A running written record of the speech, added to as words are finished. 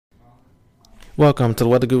Welcome to the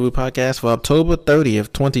Weather Guru Podcast for October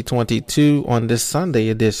 30th, 2022 on this Sunday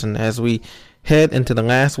edition as we head into the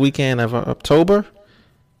last weekend of October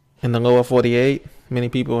in the lower 48. Many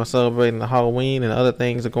people are celebrating the Halloween and other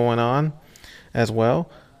things are going on as well.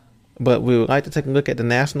 But we would like to take a look at the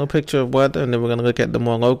national picture of weather, and then we're going to look at the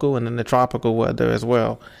more local and then the tropical weather as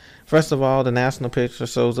well. First of all, the national picture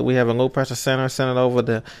shows that we have a low-pressure center centered over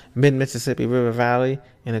the mid-Mississippi River Valley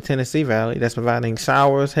and the Tennessee Valley that's providing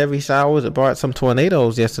showers, heavy showers. It brought some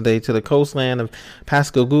tornadoes yesterday to the coastline of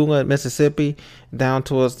Pascagoula, Mississippi, down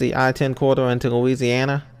towards the I-10 corridor into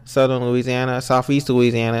Louisiana, southern Louisiana, southeast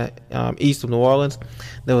Louisiana, east of New Orleans.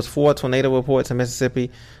 There was 4 tornado reports in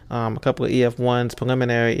Mississippi, a couple of EF1s,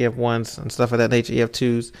 preliminary EF1s and stuff of that nature,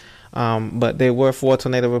 EF2s. But there were 4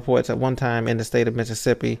 tornado reports at one time in the state of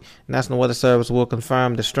Mississippi. National Weather Service will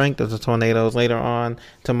confirm the strength of the tornadoes later on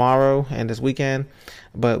tomorrow and this weekend.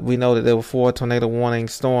 But we know that there were 4 tornado warning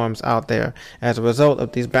storms out there. As a result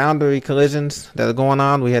of these boundary collisions that are going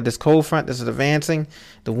on, we had this cold front that is advancing,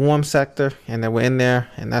 the warm sector, and then we're in there.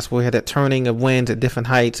 And that's where we had that turning of winds at different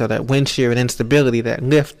heights, or that wind shear and instability, that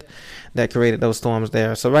lift that created those storms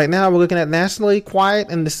there. So right now we're looking at nationally quiet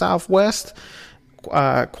in the southwest.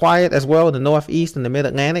 Quiet as well in the northeast and the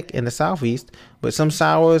mid-Atlantic and the southeast, but some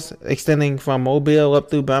showers extending from Mobile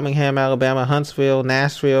up through Birmingham, Alabama, Huntsville,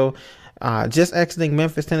 Nashville, just exiting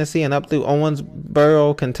Memphis, Tennessee, and up through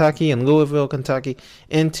Owensboro, Kentucky, and Louisville, Kentucky,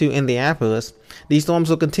 into Indianapolis. These storms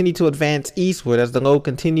will continue to advance eastward as the low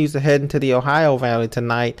continues to head into the Ohio Valley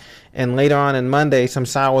tonight. And later on in Monday, some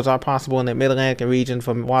showers are possible in the Mid-Atlantic region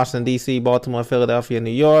from Washington, D.C., Baltimore, Philadelphia,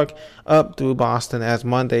 New York, up through Boston as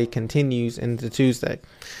Monday continues into Tuesday.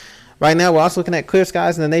 Right now, we're also looking at clear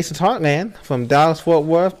skies in the nation's heartland, from Dallas-Fort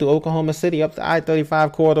Worth through Oklahoma City, up the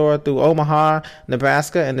I-35 corridor through Omaha,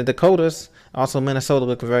 Nebraska, and the Dakotas. Also, Minnesota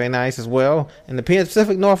looking very nice as well. In the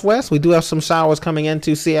Pacific Northwest, we do have some showers coming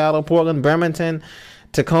into Seattle, Portland, Bremerton,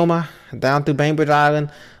 Tacoma, down through Bainbridge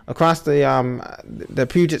Island, across the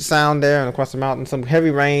Puget Sound there, and across the mountain. Some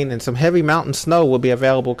heavy rain and some heavy mountain snow will be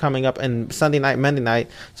available coming up in Sunday night, Monday night.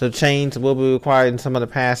 So change will be required in some of the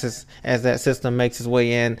passes as that system makes its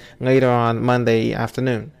way in later on Monday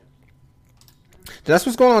afternoon. So that's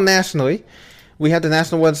what's going on nationally. We have the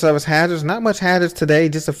National Weather Service hazards. Not much hazards today,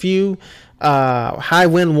 just a few high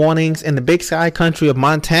wind warnings in the Big Sky country of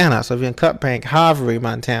Montana. So if you're in Cut Bank, Harvery,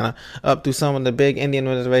 Montana, up through some of the big Indian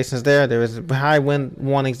reservations there is high wind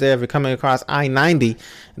warnings there. If you're coming across I-90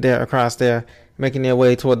 there, across there, making their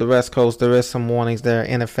way toward the West Coast, there is some warnings there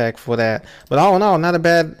in effect for that. But all in all, not a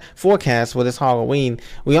bad forecast for this Halloween.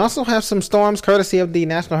 We also have some storms courtesy of the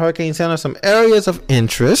National Hurricane Center, some areas of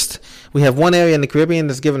interest. We have one area in the Caribbean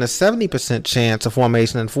that's given a 70% chance of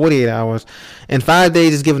formation in 48 hours. In 5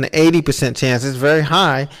 days, it's given an 80% chance. It's very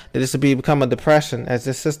high that this will become a depression as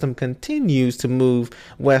this system continues to move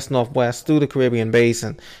west-northwest through the Caribbean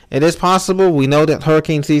basin. It is possible. We know that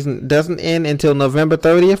hurricane season doesn't end until November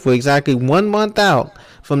 30th. We're exactly 1 month out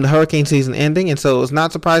from the hurricane season ending, and so it's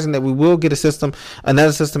not surprising that we will get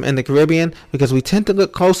another system in the Caribbean, because we tend to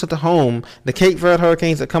look closer to home. The Cape Verde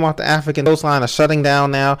hurricanes that come off the African coastline are shutting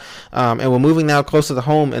down now, and we're moving now closer to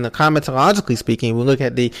home. And climatologically speaking, we look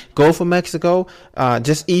at the Gulf of Mexico,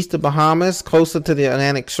 just east of Bahamas, closer to the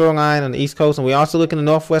Atlantic shoreline on the east coast, and we also look in the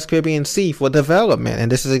Northwest Caribbean Sea for development,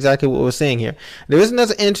 and this is exactly what we're seeing here. There is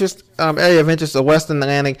another area of interest, the Western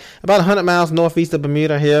Atlantic, about 100 miles northeast of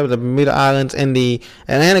Bermuda here, the Bermuda Islands in the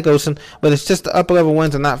Atlantic Ocean, but it's just the upper level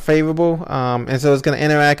winds are not favorable, and so it's going to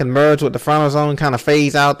interact and merge with the frontal zone, kind of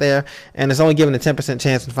phase out there, and it's only given a 10%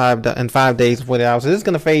 chance in 5 days and 40 hours. So it's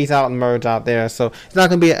going to phase out and merge out there, so it's not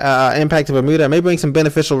going to be an impact to Bermuda. It may bring some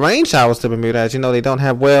beneficial rain showers to Bermuda. As you know, they don't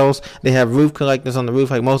have wells. They have roof collectors on the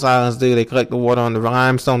roof like most islands do. They collect the water on the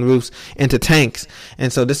limestone roofs into tanks,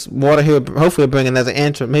 and so this water here hopefully will bring another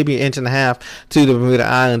inch, or maybe an inch and a half to the Bermuda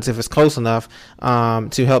Islands if it's close enough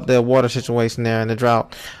to help their water situation there in the drought.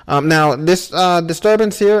 Now, this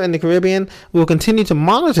disturbance here in the Caribbean, we'll continue to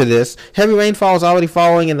monitor this. Heavy rainfall is already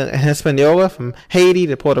falling in the Hispaniola from Haiti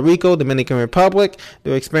to Puerto Rico, Dominican Republic.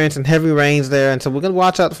 They're experiencing heavy rains there, and so we're going to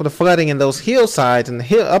watch out for the flooding in those hillsides and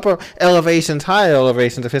the upper elevations, higher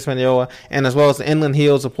elevations of Hispaniola, and as well as the inland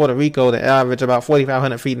hills of Puerto Rico that average about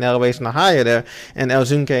 4,500 feet in elevation or higher there, and El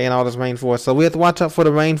Junque and all this rainforest. So we have to watch out for the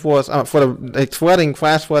rainforest, for the flooding,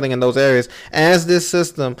 flash flooding in those areas as this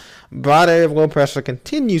system brought area of low pressure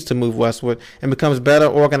continues to move westward and becomes better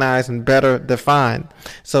organized and better defined.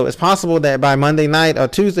 So it's possible that by Monday night or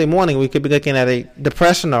Tuesday morning, we could be looking at a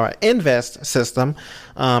depression or an invest system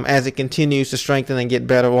as it continues to strengthen and get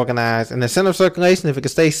better organized. In the center of circulation, if it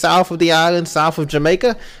could stay south of the island, south of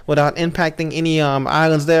Jamaica, without impacting any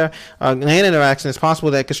islands there, land interaction, it's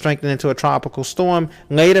possible that it could strengthen into a tropical storm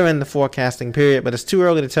later in the forecasting period, but it's too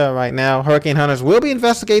early to tell right now. Hurricane hunters will be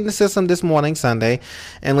investigating the system this morning, Sunday,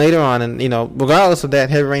 and later on. And, regardless of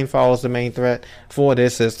that, heavy rainfall is the main threat for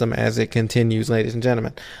this system as it continues, ladies and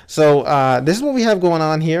gentlemen. So this is what we have going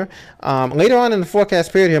on here. Later on in the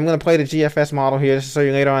forecast period here, I'm going to play the GFS model here just to show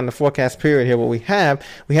you later on in the forecast period here what we have.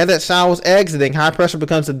 We have that showers exiting. High pressure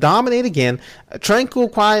becomes to dominate again. A tranquil,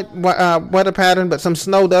 quiet weather pattern, but some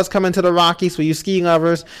snow does come into the Rockies for you ski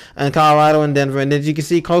lovers in Colorado and Denver. And as you can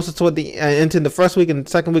see, closer toward the into the first week and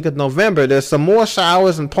second week of November, there's some more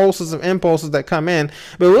showers and pulses of impulses that come in.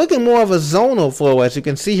 But we're looking more of a zonal flow, as you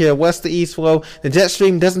can see here, west to east flow. The jet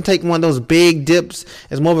stream doesn't take one of those big dips.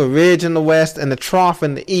 It's more of a ridge in the west and the trough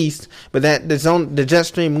in the east. But the jet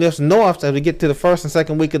stream lifts north as we get to the first and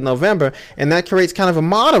second week of November, and that creates kind of a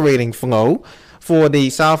moderating flow for the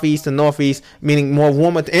southeast and northeast, meaning more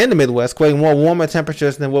warmer, and the Midwest, creating more warmer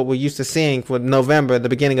temperatures than what we're used to seeing for November, the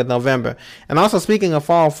beginning of November. And also, speaking of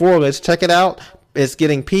fall foliage, check it out. It's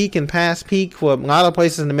getting peak and past peak for a lot of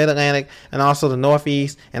places in the Mid-Atlantic and also the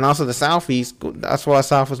Northeast and also the Southeast, as far as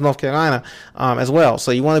South as North Carolina as well.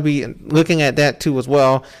 So you want to be looking at that too as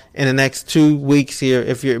well in the next 2 weeks here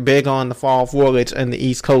if you're big on the fall foliage in the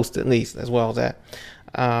East Coast at least, as well as that.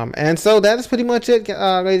 And so that is pretty much it,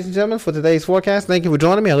 ladies and gentlemen, for today's forecast. Thank you for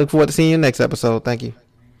joining me. I look forward to seeing you next episode. Thank you.